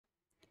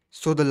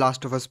So The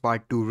Last of Us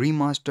Part 2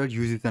 Remastered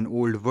uses an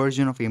old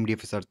version of AMD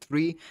FSR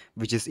 3,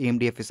 which is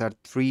AMD FSR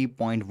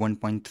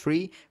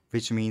 3.1.3,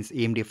 which means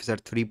AMD FSR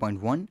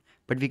 3.1,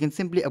 but we can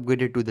simply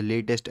upgrade it to the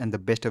latest and the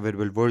best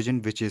available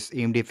version, which is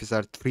AMD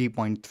FSR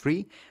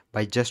 3.3,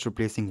 by just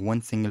replacing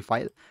one single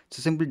file.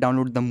 So simply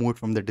download the mode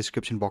from the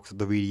description box of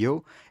the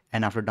video,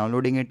 and after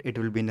downloading it, it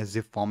will be in a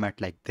zip format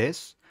like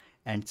this.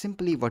 And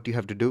simply what you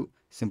have to do,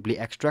 simply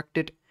extract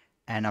it,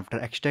 and after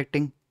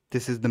extracting,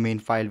 this is the main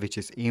file, which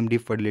is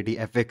AMD Fidelity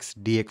FX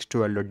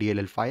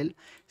DX12.dll file.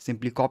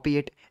 Simply copy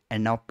it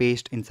and now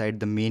paste inside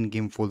the main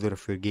game folder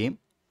of your game.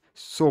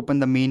 So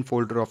open the main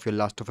folder of your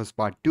Last of Us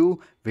Part 2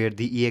 where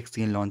the exe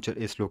launcher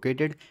is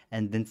located,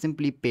 and then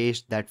simply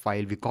paste that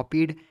file we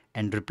copied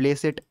and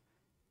replace it,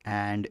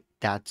 and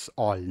that's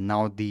all.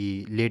 Now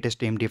the latest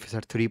AMD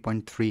FSR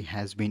 3.3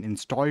 has been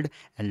installed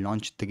and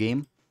launched the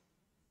game.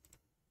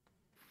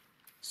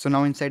 So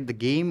now inside the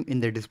game, in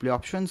the display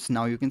options,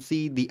 now you can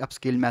see the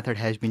upscale method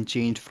has been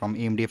changed from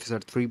AMD FSR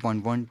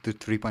 3.1 to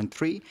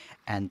 3.3,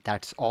 and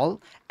that's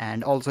all.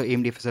 And also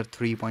AMD FSR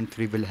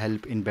 3.3 will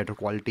help in better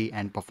quality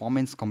and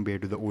performance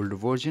compared to the older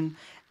version,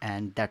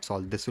 and that's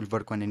all. This will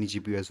work on any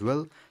GPU as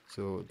well.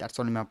 So that's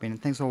all in my opinion.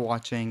 Thanks for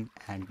watching,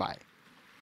 and bye.